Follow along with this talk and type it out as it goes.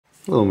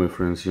Hello my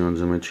friends, you're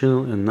on my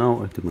channel, and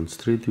now I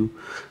demonstrate you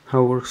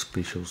how works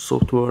special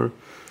software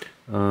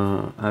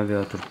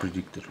aviator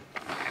predictor.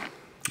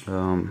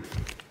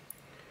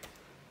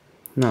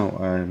 Now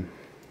I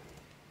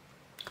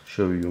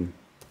show you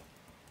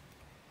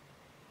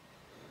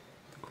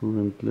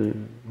currently.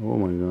 Oh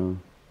my god,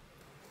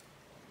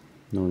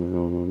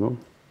 no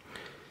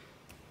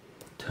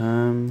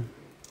time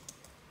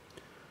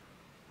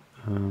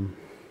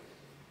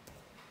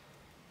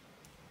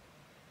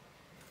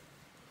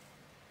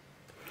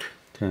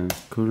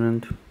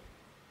current,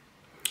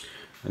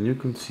 and you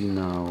can see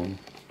now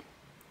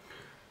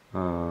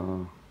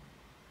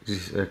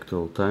this is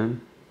actual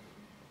time.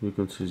 You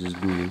can see this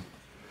building.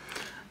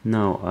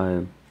 Now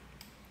I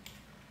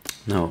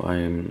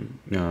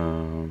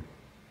am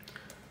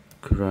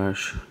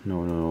crash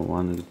no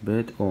 1x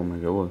bet. Oh my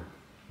god, what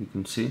you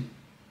can see,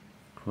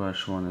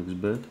 crash 1x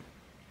bet.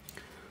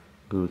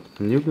 Good.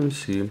 And you can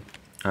see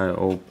I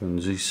open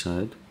this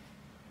side,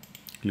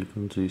 click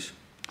on this,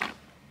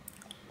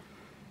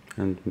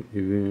 and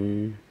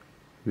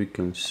we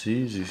can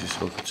see this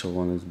is official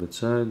 1x bet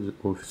side, the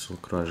official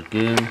crash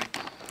game,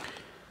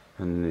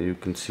 and you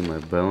can see my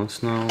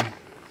balance now.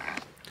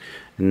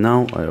 And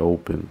now I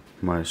open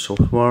my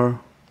software.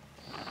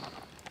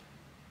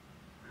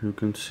 You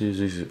can see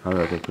this is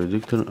aviator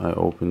predictor. I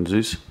open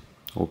this,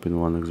 open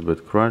 1x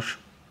bet crash,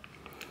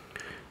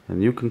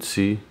 and you can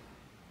see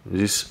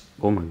this.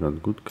 Oh my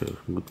god, good curve,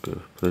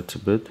 place a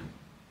bet.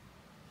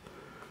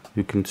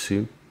 You can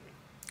see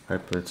I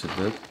place a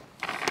bet.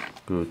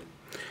 Good.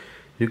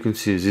 You can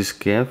see this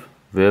calf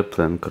where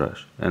plan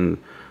crash, and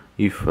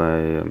if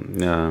I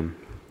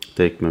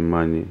take my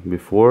money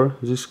before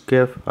this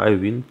calf, I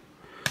win.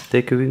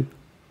 Take a win.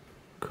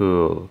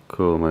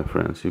 Cool, my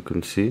friends. You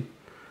can see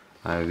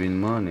I win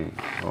money.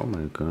 Oh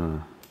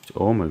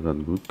my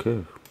god, good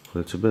calf.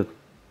 Let's bet.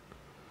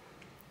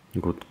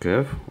 Good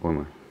calf. Oh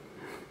my.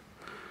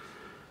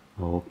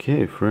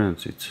 Okay,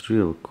 friends, it's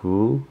real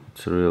cool.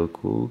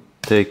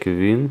 Take a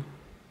win.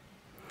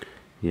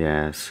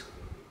 Yes.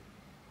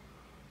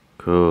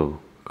 Cool,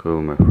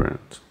 my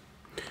friends.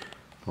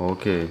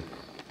 Okay,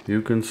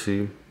 you can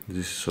see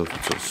this is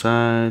official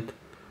site.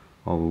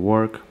 All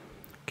work.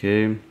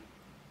 Okay.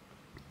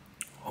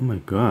 Oh my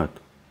god,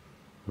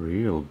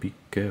 real big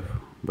calf,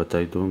 but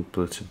I don't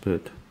place a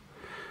bet.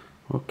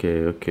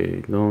 Okay,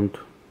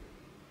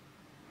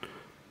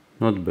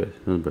 not bad,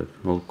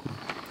 all cool.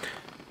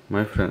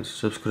 My friends,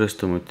 subscribe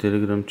to my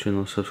Telegram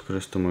channel,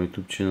 subscribe to my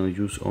YouTube channel,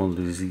 use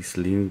only this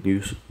link,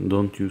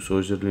 don't use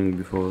other link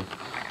before,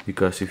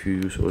 because if you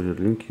use other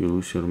link you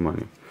lose your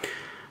money.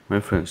 My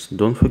friends,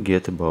 don't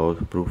forget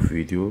about proof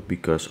video,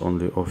 because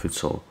only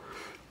official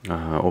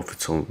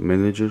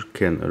manager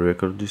can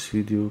record this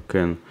video,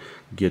 can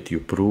get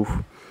you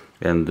proof,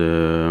 and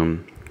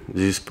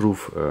this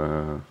proof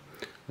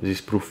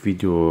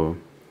video,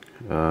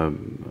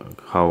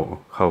 how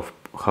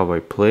I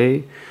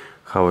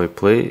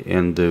play,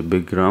 and the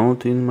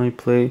background in my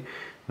play,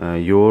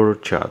 your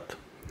chat.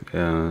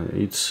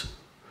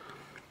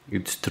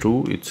 It's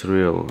true, it's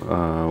real,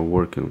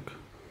 working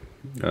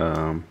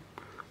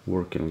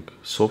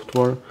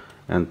software,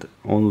 and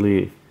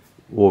only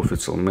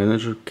official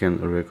manager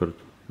can record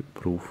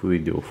proof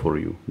video for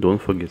you.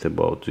 Don't forget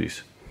about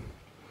this.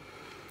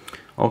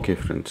 Okay,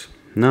 friends,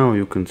 now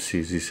you can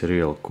see this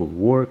real cool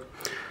work,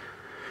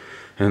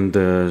 and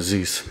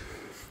this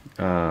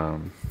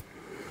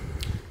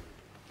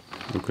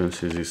you can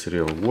see this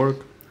real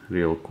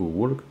cool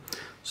work.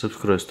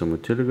 Subscribe to my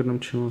Telegram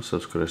channel,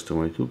 subscribe to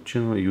my YouTube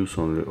channel, use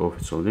only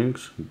official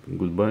links.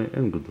 Goodbye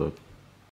and good luck.